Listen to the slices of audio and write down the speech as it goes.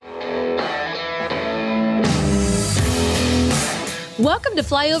Welcome to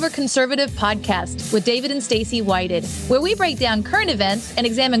Flyover Conservative Podcast with David and Stacy Whited, where we break down current events and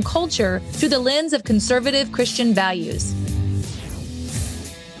examine culture through the lens of conservative Christian values.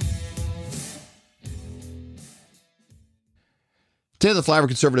 Today, the Flyover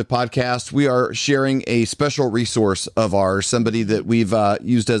Conservative Podcast, we are sharing a special resource of ours, somebody that we've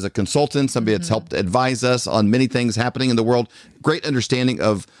used as a consultant, somebody that's helped advise us on many things happening in the world, great understanding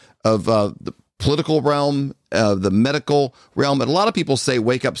of the political realm, the medical realm. And a lot of people say,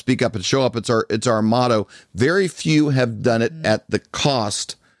 wake up, speak up, and show up. It's our motto. Very few have done it at the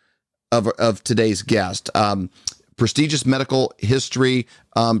cost of today's guest. Prestigious medical history,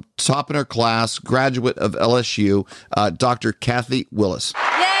 top in her class, graduate of LSU, Dr. Kathy Willis.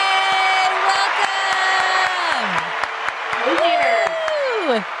 Yay!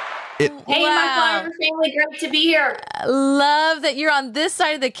 Welcome! Hey, my Flyover family, great to be here. Love that you're on this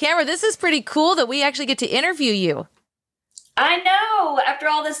side of the camera. This is pretty cool that we actually get to interview you. I know. After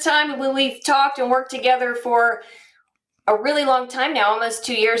all this time, when we've talked and worked together for a really long time now, almost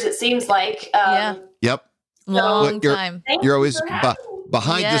 2 years, it seems like. Yep. Long time. You're always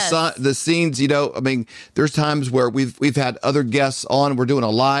behind the scenes. You know, I mean, there's times where we've had other guests on. We're doing a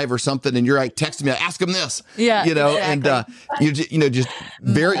live or something, and you're like texting me, ask them this. Yeah, you know, exactly. and just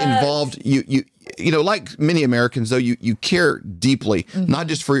very involved. You know, like many Americans, though, you care deeply, not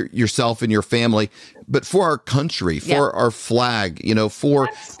just for yourself and your family, but for our country, for our flag. You know, for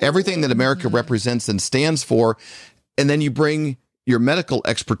everything that America represents and stands for, and then you bring your medical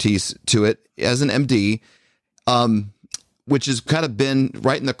expertise to it as an MD. Which has kind of been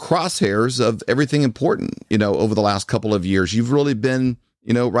right in the crosshairs of everything important, you know, over the last couple of years. You've really been,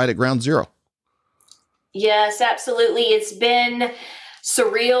 you know, right at ground zero. Yes, absolutely. It's been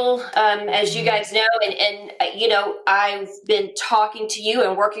surreal, as you guys know. And, you know, I've been talking to you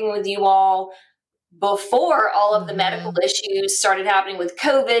and working with you all before all of the medical issues started happening with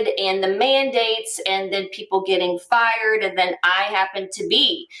COVID and the mandates and then people getting fired. And then I happened to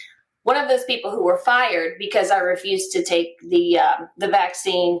be one of those people who were fired because I refused to take the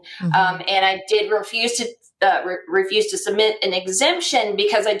vaccine, and I did refuse to submit an exemption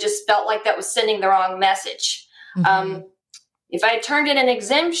because I just felt like that was sending the wrong message. If I had turned in an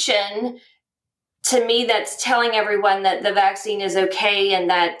exemption, to me, that's telling everyone that the vaccine is okay and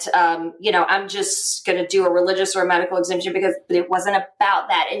that you know, I'm just going to do a religious or a medical exemption because it wasn't about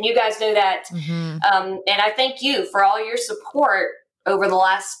that, and you guys know that. And I thank you for all your support over the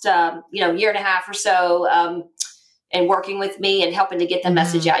last, year and a half or so, and working with me and helping to get the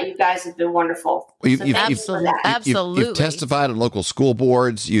message out. You guys have been wonderful. Well, Absolutely. You've testified on local school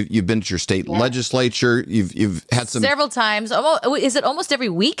boards. You've been to your state legislature. You've had some several times. Is it almost every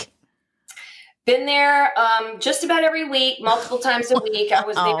week? Been there just about every week, multiple times a week. I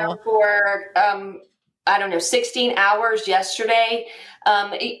was there for 16 hours yesterday.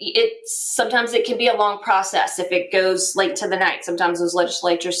 Sometimes it can be a long process if it goes late to the night. Sometimes those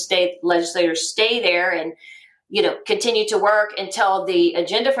legislators stay there and, you know, continue to work until the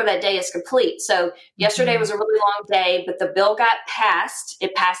agenda for that day is complete. So yesterday was a really long day, but the bill got passed.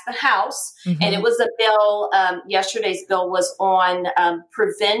 It passed the House, and it was a bill. Yesterday's bill was on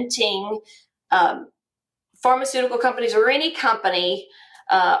preventing pharmaceutical companies or any company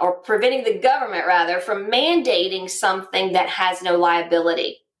or preventing the government, rather, from mandating something that has no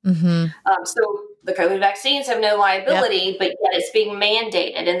liability. So the COVID vaccines have no liability, but yet it's being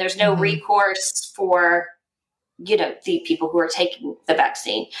mandated, and there's no recourse for, you know, the people who are taking the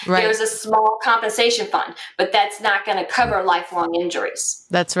vaccine. Right. There's a small compensation fund, but that's not going to cover lifelong injuries.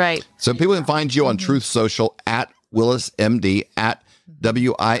 That's right. So people can find you on Truth Social at WillisMD, at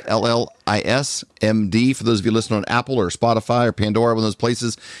WILLISMD. For those of you listening on Apple or Spotify or Pandora, one of those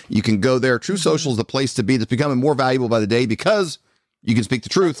places, you can go there. Truth Social is the place to be. That's becoming more valuable by the day because you can speak the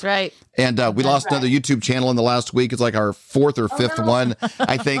truth. That's right. And we lost another YouTube channel in the last week. It's like our fourth or fifth one,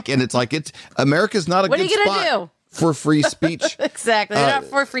 I think. And it's like, America's not a good spot. What are you going to do? For free speech. Exactly. They're not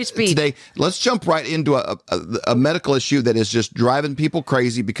for free speech. Today, let's jump right into a medical issue that is just driving people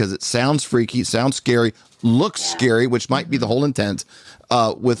crazy because it sounds freaky, sounds scary, looks scary, which might be the whole intent,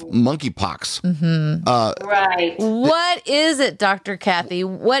 with monkeypox. Right. What is it, Dr. Kathy?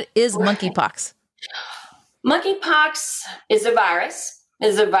 What is monkeypox? Monkeypox is a virus.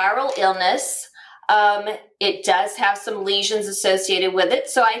 It's a viral illness. It does have some lesions associated with it.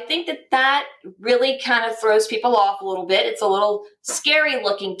 So I think that really kind of throws people off a little bit. It's a little scary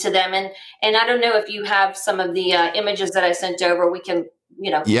looking to them. And I don't know if you have some of the images that I sent over. We can,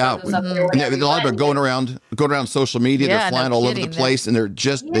 you know, yeah. those up there A lot of them are going around social media. Yeah, they're flying all over the place, and they're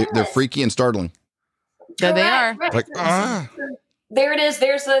just they're freaky and startling. There they are. Right. Like, there it is.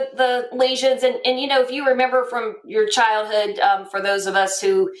 There's the lesions. And, if you remember from your childhood, for those of us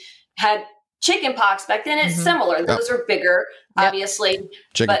who had chicken pox back then, it's similar. Those are bigger, obviously.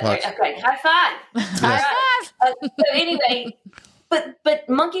 Chicken pox. Okay, high five. High five. So anyway, but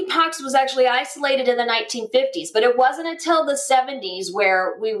monkeypox was actually isolated in the 1950s, but it wasn't until the 70s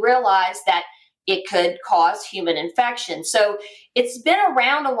where we realized that it could cause human infection. So it's been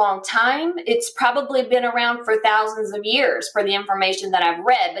around a long time. It's probably been around for thousands of years for the information that I've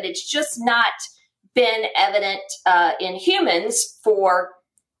read, but it's just not been evident in humans for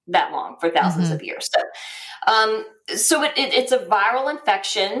that long, for thousands of years. So it's a viral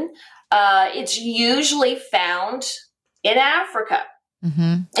infection. It's usually found in Africa.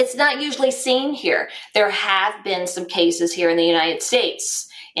 It's not usually seen here. There have been some cases here in the United States.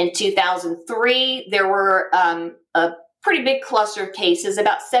 In 2003, there were a pretty big cluster of cases,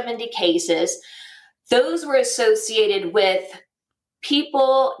 about 70 cases. Those were associated with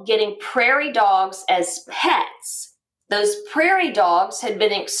people getting prairie dogs as pets. Those prairie dogs had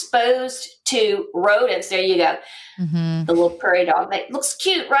been exposed to rodents. There you go. The little prairie dog. That looks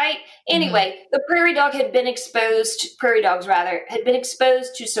cute, right? Anyway, the prairie dogs had been exposed to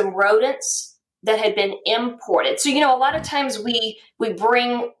some rodents that had been imported. So, a lot of times we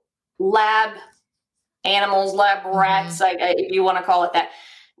bring lab animals, lab rats, if you want to call it that.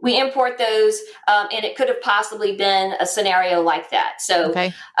 We import those, and it could have possibly been a scenario like that. So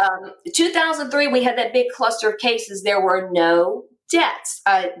 2003, we had that big cluster of cases. There were no deaths.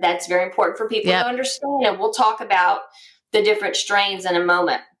 That's very important for people to understand. And we'll talk about the different strains in a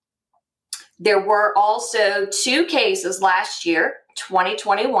moment. There were also 2 cases last year,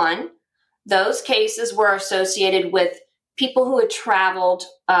 2021. Those cases were associated with people who had traveled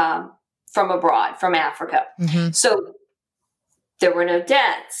from abroad, from Africa. So there were no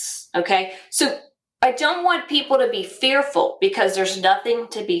deaths. Okay. So I don't want people to be fearful, because there's nothing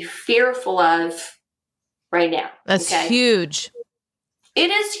to be fearful of right now. That's huge.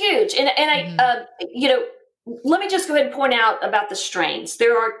 It is huge. And I, let me just go ahead and point out about the strains.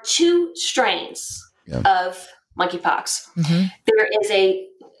 There are 2 strains of monkeypox. There is a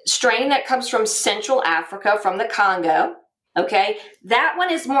strain that comes from Central Africa, from the Congo. Okay. That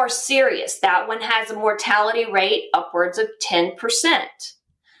one is more serious. That one has a mortality rate upwards of 10%.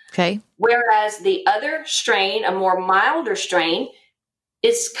 Okay. Whereas the other strain, a more milder strain,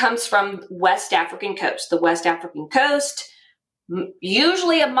 comes from West African coast. The West African coast,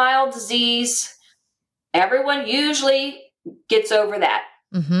 usually a mild disease. Everyone usually gets over that.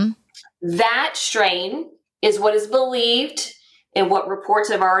 That strain is what is believed, and what reports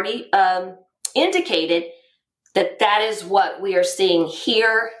have already indicated, that is what we are seeing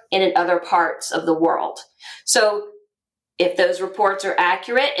here and in other parts of the world. So if those reports are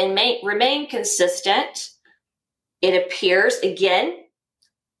accurate and remain consistent, it appears, again,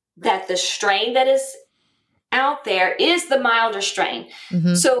 that the strain that is out there is the milder strain.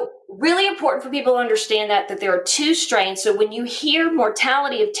 So really important for people to understand that there are 2 strains. So when you hear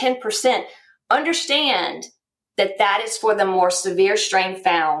mortality of 10%, understand that is for the more severe strain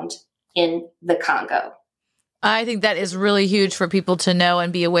found in the Congo. I think that is really huge for people to know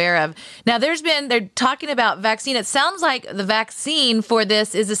and be aware of. Now, they're talking about vaccine. It sounds like the vaccine for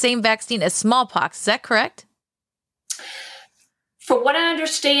this is the same vaccine as smallpox. Is that correct? For what I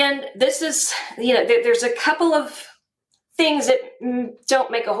understand, this is, there's a couple of things that don't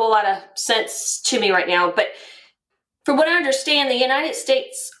make a whole lot of sense to me right now. But from what I understand, the United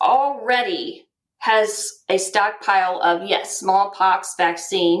States already has a stockpile of, smallpox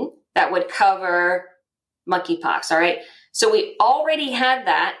vaccine that would cover monkeypox. All right. So we already had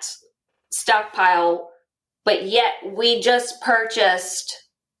that stockpile, but yet we just purchased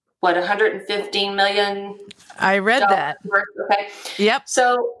 $115 million. I read that. Worth, okay. Yep.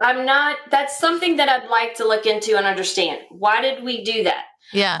 So that's something that I'd like to look into and understand. Why did we do that?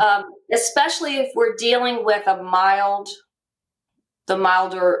 Yeah. Especially if we're dealing with the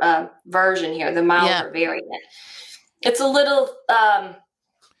milder version here, the milder variant. It's a little,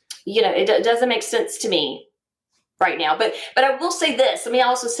 it doesn't make sense to me right now. But I will say this. Let me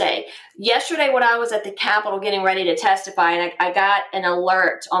also say, yesterday when I was at the Capitol getting ready to testify, and I got an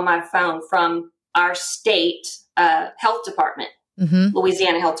alert on my phone from our state health department,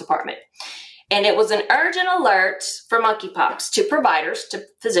 Louisiana Health Department. And it was an urgent alert for monkeypox to providers, to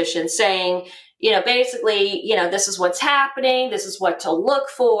physicians, saying, basically, this is what's happening. This is what to look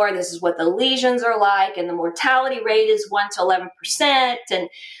for. This is what the lesions are like. And the mortality rate is 1 to 11%. And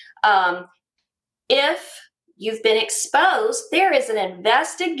if you've been exposed, there is an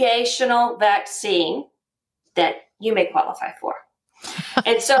investigational vaccine that you may qualify for.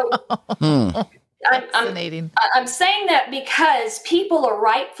 And so Fascinating. I'm saying that because people are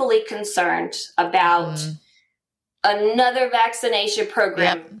rightfully concerned about another vaccination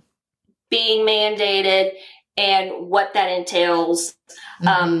program being mandated and what that entails,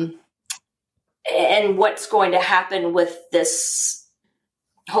 and what's going to happen with this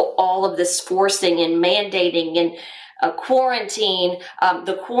all of this forcing and mandating and quarantine.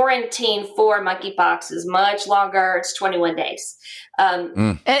 The quarantine for monkeypox is much longer. It's 21 days.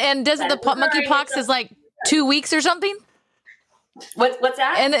 And doesn't the monkeypox is like 2 weeks or something? What's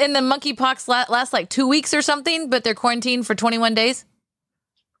that? And the monkeypox lasts like 2 weeks or something, but they're quarantined for 21 days?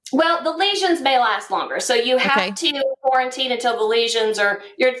 Well, the lesions may last longer. So you have to quarantine until the lesions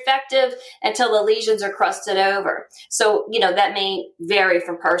you're infective until the lesions are crusted over. So, that may vary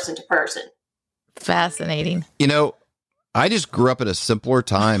from person to person. Fascinating. I just grew up at a simpler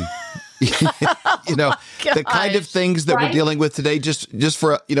time. The kind of things that we're dealing with today, just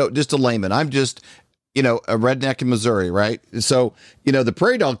for, just a layman. I'm just, a redneck in Missouri, right? So, the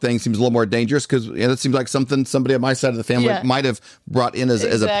prairie dog thing seems a little more dangerous because it seems like something somebody on my side of the family might have brought in as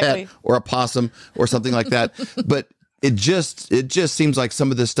a pet or a possum or something like that. But it just seems like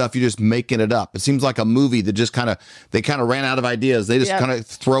some of this stuff, you're just making it up. It seems like a movie that just they ran out of ideas. They just kind of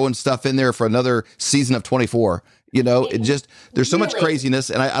throwing stuff in there for another season of 24. There's so much craziness.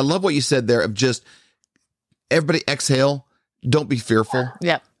 And I love what you said there of just everybody exhale. Don't be fearful.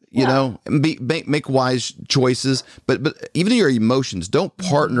 Yeah. Make wise choices, but even your emotions, don't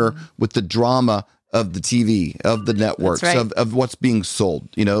partner with the drama of the TV, of the networks, of what's being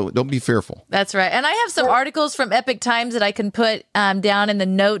sold. Don't be fearful. That's right. And I have some articles from Epic Times that I can put down in the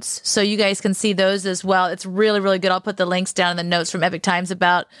notes so you guys can see those as well. It's really, really good. I'll put the links down in the notes from Epic Times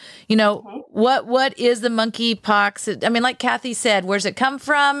about, what is the monkeypox? I mean, like Kathy said, where's it come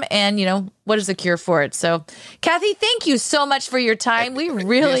from? And, what is the cure for it? So, Kathy, thank you so much for your time. We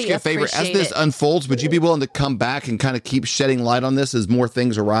really appreciate favor. As this unfolds, would you be willing to come back and kind of keep shedding light on this as more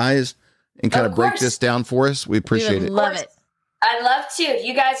things arise? And kind of break this down for us? We appreciate it. Love it. I'd love to.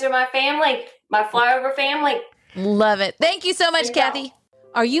 You guys are my family, my flyover family. Love it. Thank you so much, Kathy.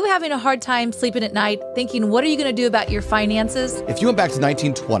 Are you having a hard time sleeping at night, thinking, what are you going to do about your finances? If you went back to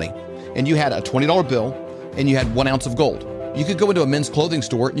 1920 and you had a $20 bill and you had 1 ounce of gold, you could go into a men's clothing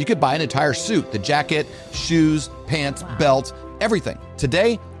store and you could buy an entire suit, the jacket, shoes, pants, belt, everything.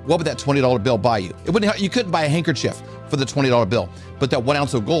 Today, what would that $20 bill buy you? You couldn't buy a handkerchief for the $20 bill, but that 1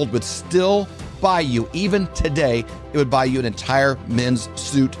 ounce of gold would still buy you, even today, it would buy you an entire men's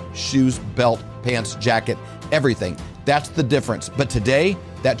suit, shoes, belt, pants, jacket, everything. That's the difference. But today,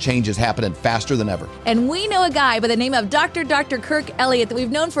 that change is happening faster than ever. And we know a guy by the name of Dr. Kirk Elliott that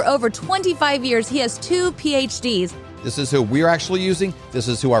we've known for over 25 years. He has 2 PhDs. This is who we're actually using. This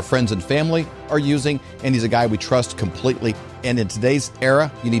is who our friends and family are using. And he's a guy we trust completely. And in today's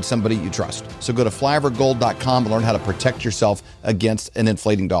era, you need somebody you trust. So go to flyovergold.com and learn how to protect yourself against an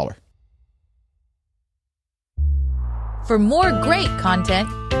inflating dollar. For more great content,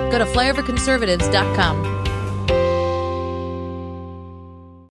 go to flyoverconservatives.com.